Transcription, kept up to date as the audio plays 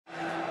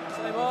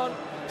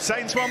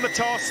Saints won the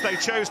toss. They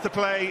chose to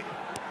play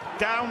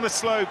down the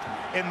slope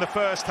in the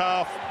first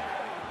half.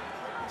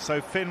 So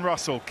Finn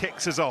Russell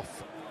kicks us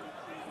off.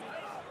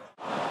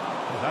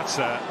 Well, that's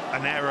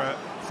an error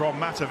from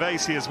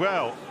Matavesi as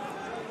well.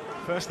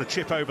 First the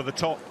chip over the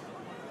top,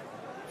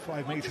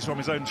 5 metres from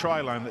his own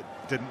try line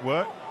that didn't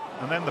work.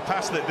 And then the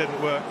pass that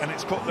didn't work, and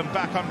it's put them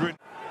back under it.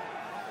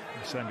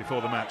 Saying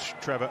before the match,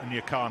 Trevor and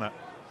Yakana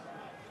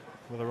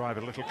will arrive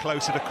a little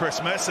closer to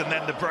Christmas, and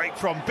then the break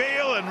from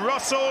Beale and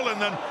Russell,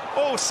 and then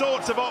all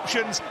sorts of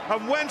options,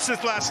 and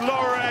Wenceslas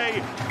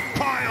Lauret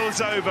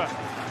piles over.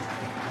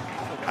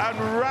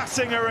 And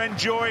Racing are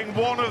enjoying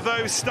one of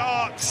those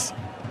starts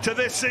to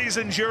this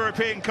season's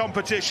European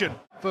competition.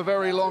 For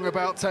very long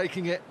about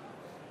taking it.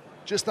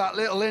 Just that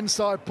little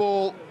inside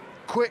ball,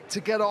 quick to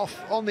get off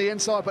on the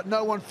inside, but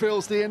no one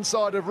feels the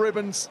inside of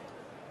ribbons.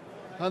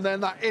 And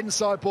then that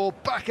inside ball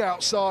back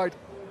outside.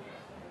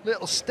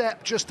 Little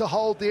step just to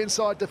hold the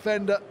inside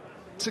defender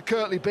to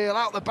Curtly Beale,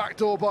 out the back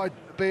door by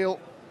Beale.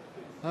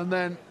 And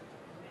then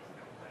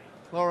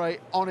Lauret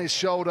on his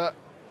shoulder.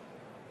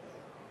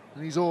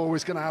 And he's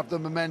always going to have the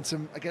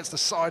momentum against a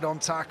side-on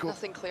tackle.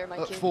 Nothing clear,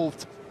 Mikey. At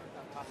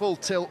full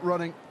tilt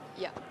running.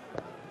 Yeah.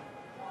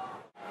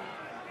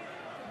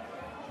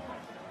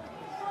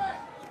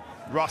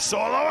 Russell,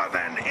 oh, and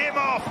then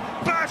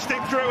Imhoff,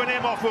 bursting through, and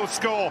Imhoff will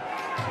score.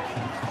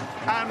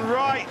 And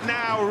right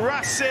now,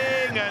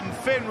 Racing and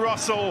Finn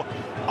Russell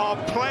are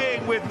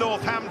playing with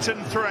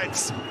Northampton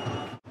threads.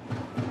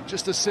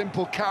 Just a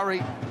simple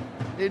carry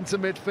into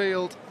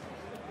midfield,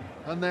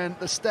 and then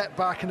the step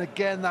back, and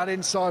again that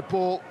inside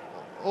ball.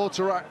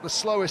 Autorac, the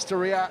slowest to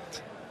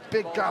react.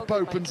 Big gap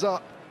opens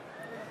up.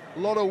 A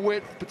lot of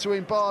width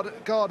between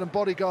guard and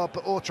bodyguard,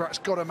 but Autrac's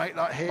got to make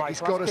that hit. He's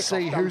got to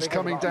see who's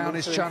coming down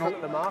his channel.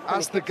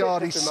 As the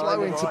guard, he's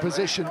slow into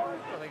position.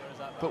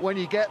 But when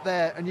you get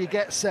there and you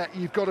get set,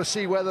 you've got to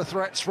see where the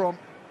threat's from.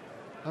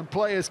 And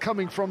players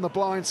coming from the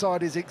blind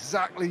side is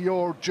exactly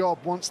your job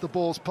once the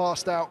ball's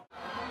passed out.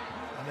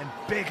 And then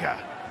bigger.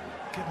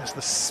 Goodness,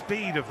 the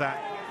speed of that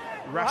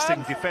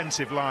Racing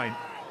defensive line.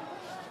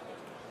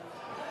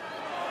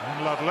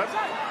 And Ludlam.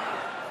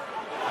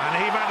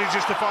 And he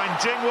manages to find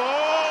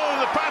Dingwall.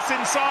 The pass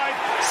inside.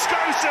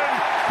 Skosen,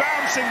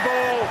 bouncing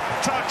ball,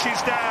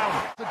 touches down.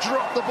 To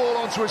drop the ball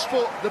onto his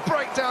foot. The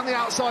break down the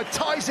outside,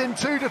 ties in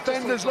 2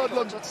 defenders,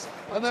 Ludlam.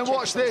 And then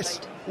watch this.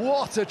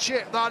 What a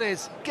chip that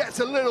is. Gets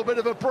a little bit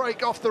of a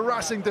break off the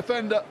Racing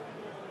defender.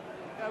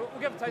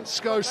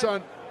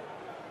 Skosen,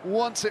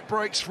 once it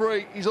breaks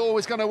free, he's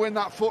always going to win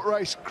that foot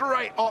race.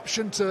 Great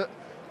option to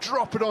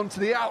drop it onto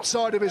the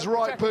outside of his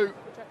right boot.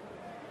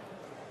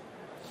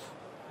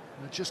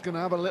 They're just going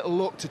to have a little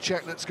look to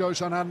check that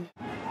Skosen hadn't.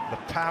 The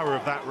power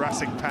of that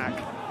Racing pack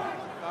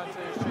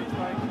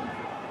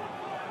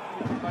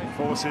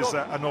forces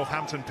a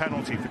Northampton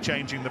penalty for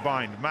changing the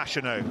bind.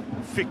 Machino,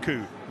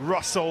 Fiku,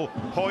 Russell,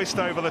 hoist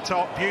over the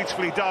top,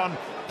 beautifully done.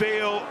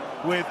 Beale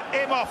with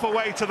Imhoff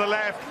away to the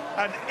left,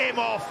 and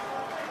Imhoff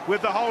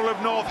with the whole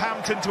of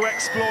Northampton to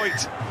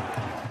exploit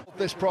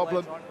this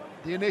problem.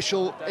 The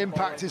initial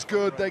impact is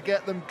good, they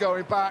get them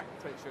going back.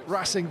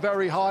 Racing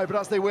very high, but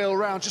as they wheel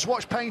around, just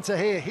watch Painter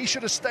here. He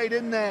should have stayed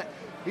in there.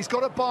 He's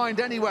got a bind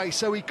anyway,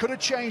 so he could have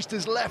changed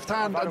his left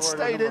hand and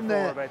stayed in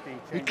there.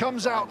 He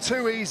comes out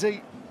too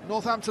easy.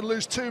 Northampton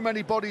lose too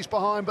many bodies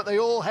behind, but they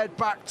all head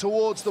back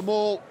towards the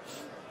maul.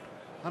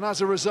 And as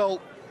a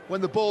result,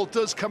 when the ball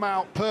does come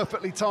out,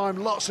 perfectly timed,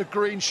 lots of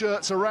green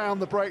shirts around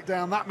the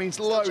breakdown. That means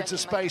loads of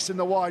space in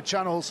the wide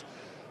channels.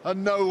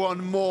 And no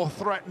one more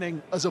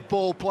threatening as a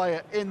ball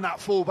player in that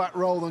fullback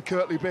role than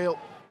Curtly Beale.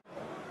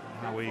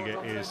 How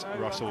eager is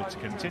Russell to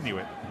continue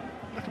it?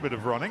 A little bit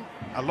of running,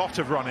 a lot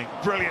of running,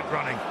 brilliant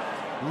running.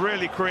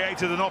 Really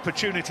created an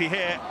opportunity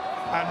here.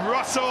 And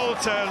Russell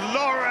to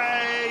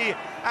Lauret,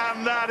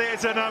 and that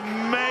is an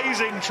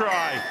amazing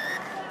try.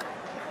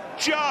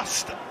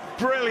 Just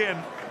brilliant.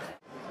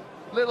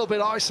 Little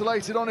bit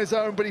isolated on his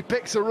own, but he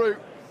picks a route.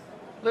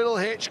 Little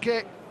hitch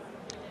kick.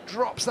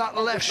 Drops that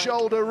left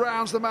shoulder,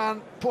 rounds the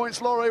man, points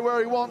Lauret where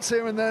he wants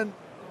him, and then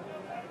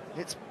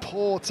it's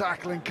poor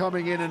tackling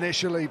coming in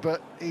initially,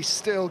 but he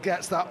still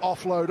gets that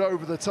offload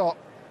over the top.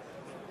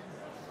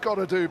 Got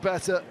to do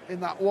better in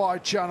that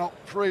wide channel.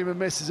 Freeman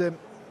misses him.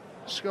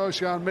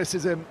 Skosen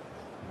misses him.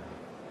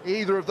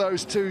 Either of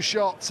those 2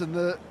 shots and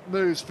the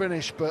move's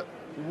finished, but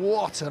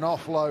what an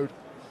offload.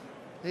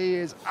 He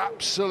is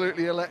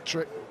absolutely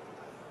electric.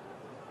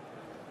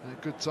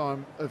 A good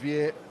time of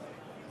year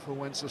for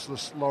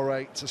Wenceslas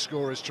Lauret to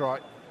score his try.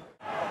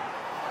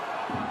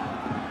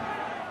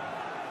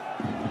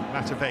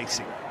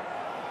 Matavesi.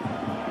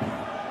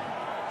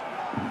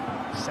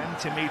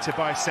 Centimetre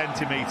by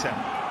centimetre.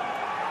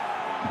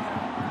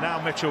 Now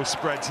Mitchell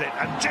spreads it,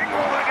 and Dingwall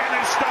again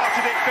has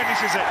started it,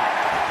 finishes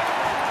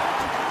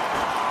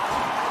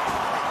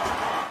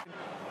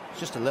it.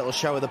 Just a little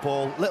show of the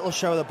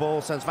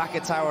ball, sends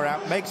Vakatawa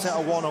out, makes it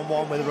a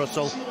one-on-one with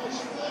Russell.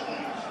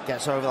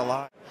 Gets over the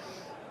line.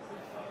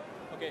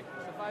 Okay,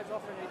 so 5's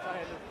off and 8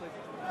 ahead, please.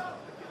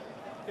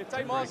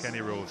 Okay, Don't break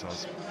any rules,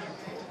 Oz.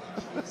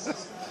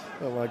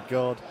 Oh my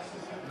God.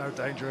 No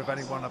danger of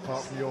anyone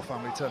apart from your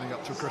family turning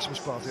up to a Christmas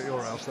party at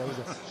your house, though, is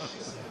there?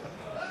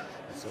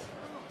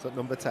 It's at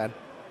number 10.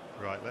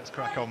 Right, let's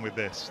crack on with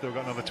this. Still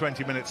got another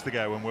 20 minutes to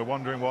go, and we're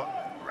wondering what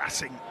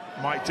Racing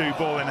might do.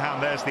 Ball in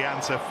hand, there's the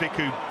answer.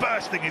 Fickou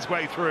bursting his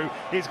way through.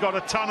 He's got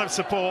a ton of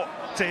support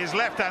to his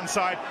left-hand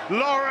side.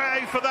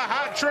 Lauret for the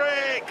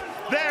hat-trick!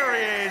 There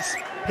he is.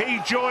 He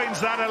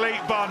joins that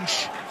elite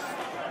bunch.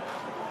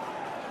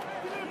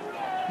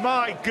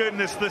 My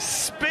goodness, the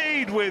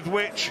speed with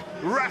which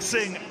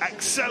Racing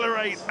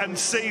accelerate and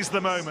seize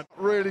the moment.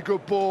 Really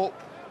good ball.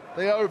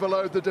 They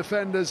overload the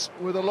defenders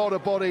with a lot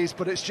of bodies,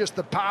 but it's just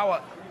the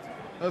power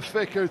of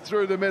Fickou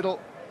through the middle,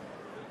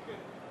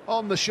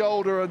 on the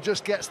shoulder, and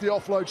just gets the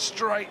offload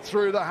straight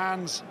through the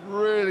hands.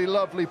 Really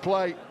lovely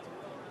play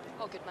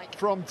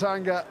from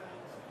Tanga.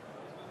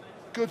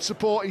 Good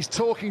support. He's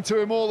talking to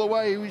him all the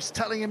way. He's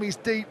telling him he's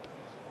deep.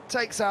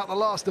 Takes out the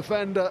last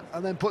defender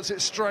and then puts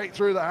it straight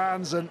through the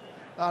hands, and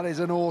that is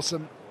an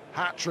awesome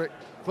hat-trick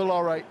for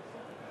Lauret.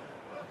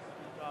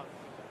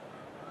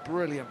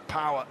 Brilliant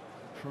power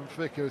from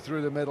Fickou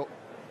through the middle.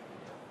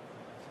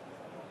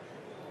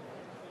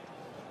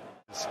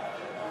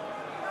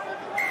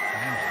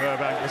 And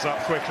Furbank was up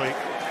quickly,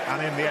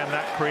 and in the end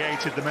that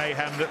created the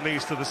mayhem that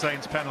leads to the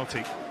Saints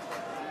penalty.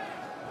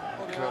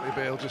 Curtly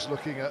Beale just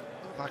looking at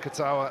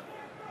Vakatawa.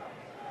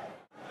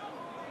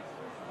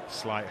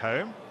 Slight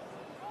home.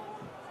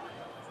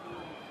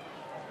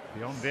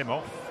 Beyond him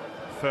off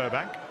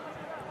Furbank.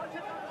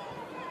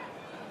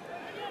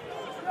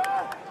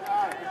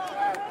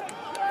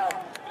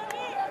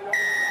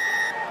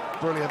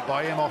 Brilliant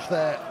by him off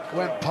there.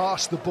 Went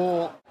past the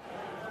ball.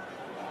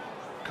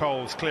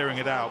 Cole's clearing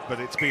it out, but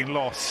it's been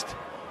lost.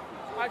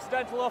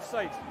 Accidental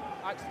offside.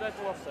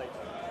 Accidental offside.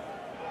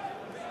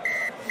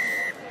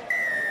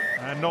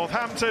 And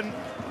Northampton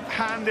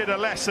handed a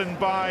lesson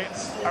by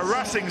a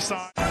Racing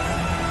side.